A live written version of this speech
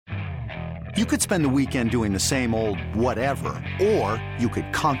You could spend the weekend doing the same old whatever, or you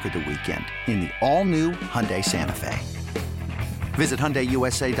could conquer the weekend in the all-new Hyundai Santa Fe. Visit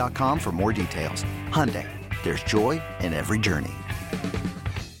HyundaiUSA.com for more details. Hyundai, there's joy in every journey.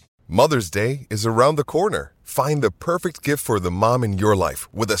 Mother's Day is around the corner. Find the perfect gift for the mom in your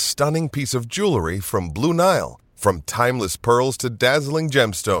life with a stunning piece of jewelry from Blue Nile. From timeless pearls to dazzling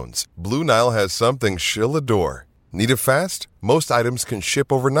gemstones, Blue Nile has something she'll adore. Need it fast? Most items can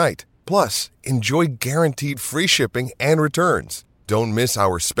ship overnight. Plus, enjoy guaranteed free shipping and returns. Don't miss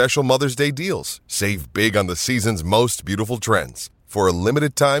our special Mother's Day deals. Save big on the season's most beautiful trends. For a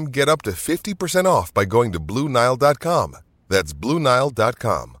limited time, get up to 50% off by going to BlueNile.com. That's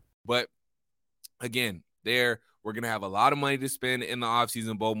BlueNile.com. But, again, we're going to have a lot of money to spend in the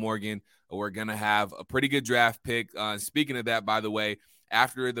offseason, Bo Morgan. We're going to have a pretty good draft pick. Speaking of that, by the way,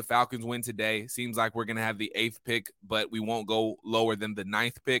 after the Falcons win today, seems like we're going to have the 8th pick, but we won't go lower than the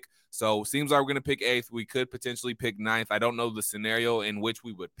 9th pick. So seems like we're going to pick 8th. We could potentially pick 9th. I don't know the scenario in which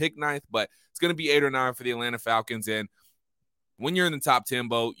we would pick 9th, but it's going to be 8 or 9 for the Atlanta Falcons. And when you're in the top 10,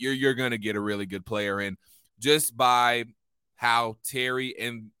 Bo, you're going to get a really good player in just by how Terry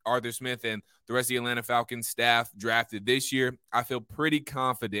and Arthur Smith and the rest of the Atlanta Falcons staff drafted this year. I feel pretty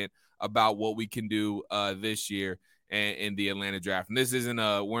confident about what we can do this year in the Atlanta draft. And this isn't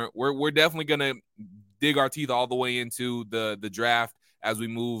we're definitely going to dig our teeth all the way into the draft as we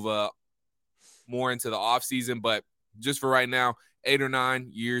move more into the offseason. But just for right now, 8 or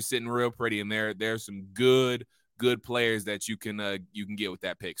 9, you're sitting real pretty. And there's some good players that you can get with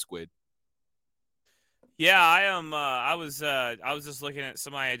that pick, Squid. Yeah, I am. I was just looking at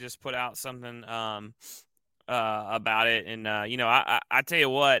somebody had just put out something about it, and I tell you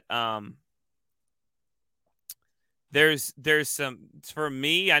what, there's some for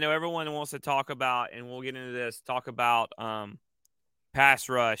me. I know everyone wants to talk about, and we'll get into this. Talk about pass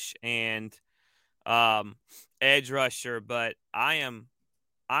rush and edge rusher, but I'm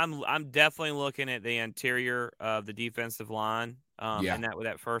definitely looking at the interior of the defensive line. And that with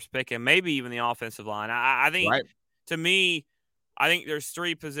that first pick, and maybe even the offensive line. I think, right. To me, I think there's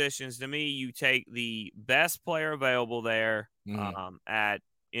 3 positions. To me, you take the best player available there D-line,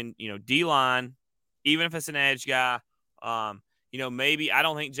 even if it's an edge guy. Maybe I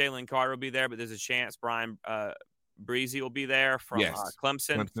don't think Jalen Carter will be there, but there's a chance Brian Breezy will be there from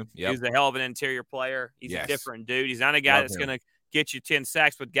Clemson. Yep. He's a hell of an interior player. He's a different dude. He's not a guy that's going to get you 10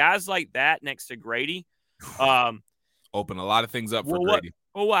 sacks, but guys like that next to Grady open a lot of things up for Grady.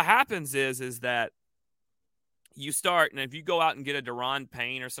 What happens is that you start, and if you go out and get a Deron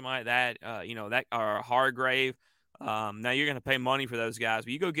Payne or something like that, that or a Hargrave, now you're going to pay money for those guys.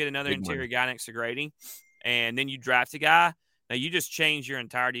 But you go get another interior guy next to Grady, and then you draft a guy. Now you just change your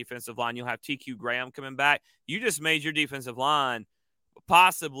entire defensive line. You'll have TQ Graham coming back. You just made your defensive line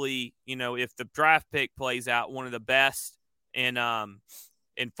possibly, if the draft pick plays out, one of the best in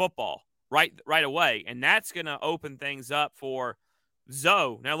football. Right away, and that's going to open things up for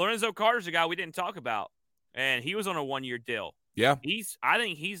Zoe. Now, Lorenzo Carter's a guy we didn't talk about, and he was on a 1-year deal. Yeah, I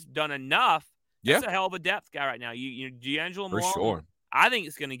think he's done enough. Yeah, he's a hell of a depth guy right now. D'Angelo Malone, for sure. I think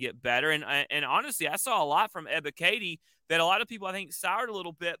it's going to get better, and honestly, I saw a lot from Ebiketie that a lot of people I think soured a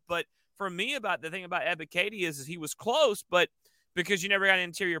little bit. But for me, the thing about Ebiketie is he was close, but because you never got an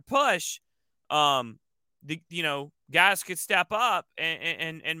interior push, guys could step up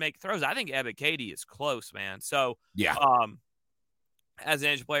and make throws. I think Ebiketie is close, man. So as an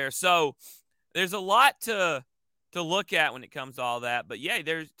edge player, so there's a lot to look at when it comes to all that. But yeah,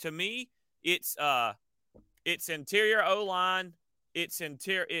 to me, it's interior O line, it's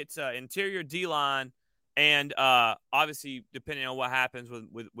interior D line, and obviously depending on what happens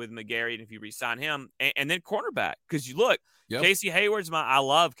with McGarry and if you re-sign him, and then cornerback, because you look, Casey Hayward's I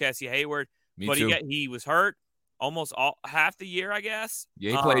love Casey Hayward. But he was hurt almost half the year, I guess.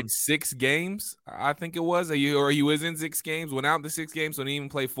 Yeah, he played 6 games, I think it was. Or he was in 6 games, went out the 6 games, so he didn't even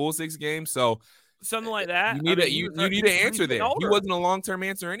play full 6 games. So something like that. You need an answer there. He wasn't a long-term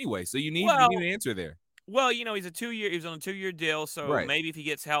answer anyway, so you need an answer there. Well, he's he was on a 2-year deal, so maybe if he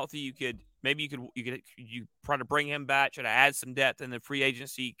gets healthy, you try to bring him back, try to add some depth in the free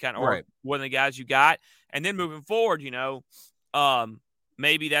agency or one of the guys you got, and then moving forward,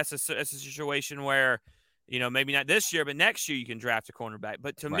 maybe that's a situation where, maybe not this year, but next year you can draft a cornerback.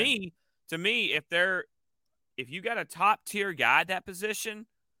 But to me, if you got a top tier guy at that position,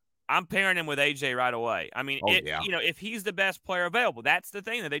 I'm pairing him with AJ right away. I mean, if he's the best player available, that's the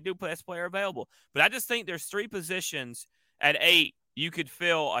thing that they do, best player available. But I just think there's 3 positions at 8 you could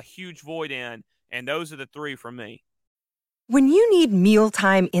fill a huge void in, and those are the 3 for me. When you need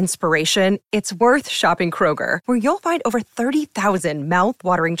mealtime inspiration, it's worth shopping Kroger, where you'll find over 30,000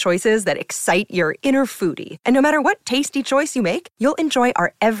 mouth-watering choices that excite your inner foodie. And no matter what tasty choice you make, you'll enjoy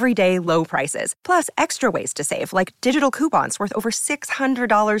our everyday low prices, plus extra ways to save, like digital coupons worth over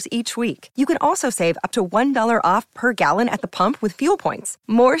 $600 each week. You can also save up to $1 off per gallon at the pump with fuel points.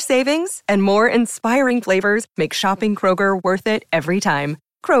 More savings and more inspiring flavors make shopping Kroger worth it every time.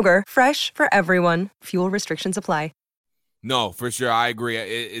 Kroger, fresh for everyone. Fuel restrictions apply. No, for sure. I agree.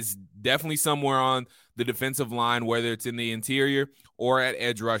 It's definitely somewhere on the defensive line, whether it's in the interior or at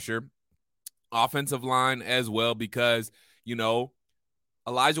edge rusher. Offensive line as well, because,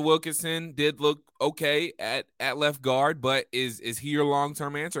 Elijah Wilkinson did look okay at left guard, but is he your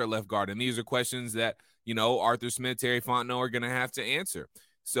long-term answer at left guard? And these are questions that, Arthur Smith, Terry Fontenot are going to have to answer.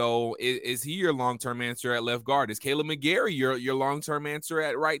 So is he your long-term answer at left guard? Is Caleb McGarry your long-term answer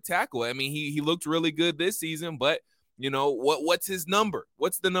at right tackle? I mean, he looked really good this season, but what's his number?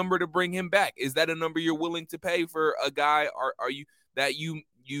 What's the number to bring him back? Is that a number you're willing to pay for a guy? Are you that you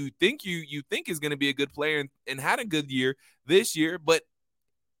think is going to be a good player and had a good year this year, but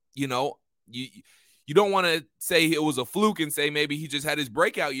you don't want to say it was a fluke and say maybe he just had his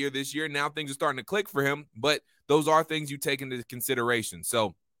breakout year this year and now things are starting to click for him, but those are things you take into consideration.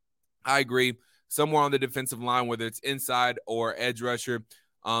 So I agree. Somewhere on the defensive line, whether it's inside or edge rusher,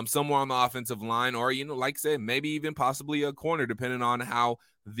 somewhere on the offensive line, or, like I said, maybe even possibly a corner, depending on how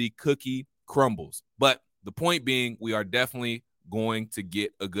the cookie crumbles. But the point being, we are definitely going to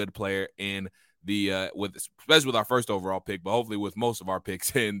get a good player in the especially with our first overall pick, but hopefully with most of our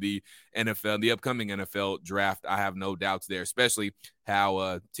picks in the NFL, the upcoming NFL draft. I have no doubts there, especially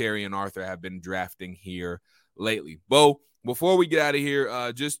how Terry and Arthur have been drafting here lately. Bo, before we get out of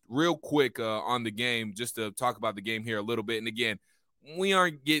here, just real quick on the game, just to talk about the game here a little bit. And again, we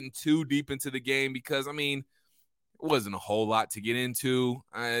aren't getting too deep into the game because, it wasn't a whole lot to get into.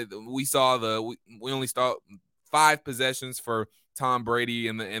 We only saw 5 possessions for Tom Brady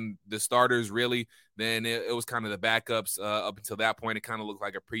and the starters, really. Then it was kind of the backups up until that point. It kind of looked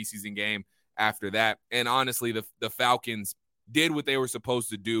like a preseason game after that. And honestly, the Falcons did what they were supposed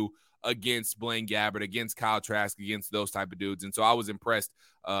to do against Blaine Gabbert, against Kyle Trask, against those type of dudes. And so I was impressed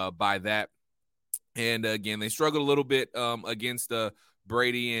by that. And again, they struggled a little bit against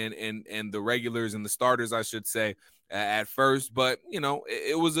Brady and the regulars and the starters, I should say, at first. But,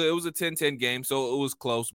 it was a 10-10 game, so it was close.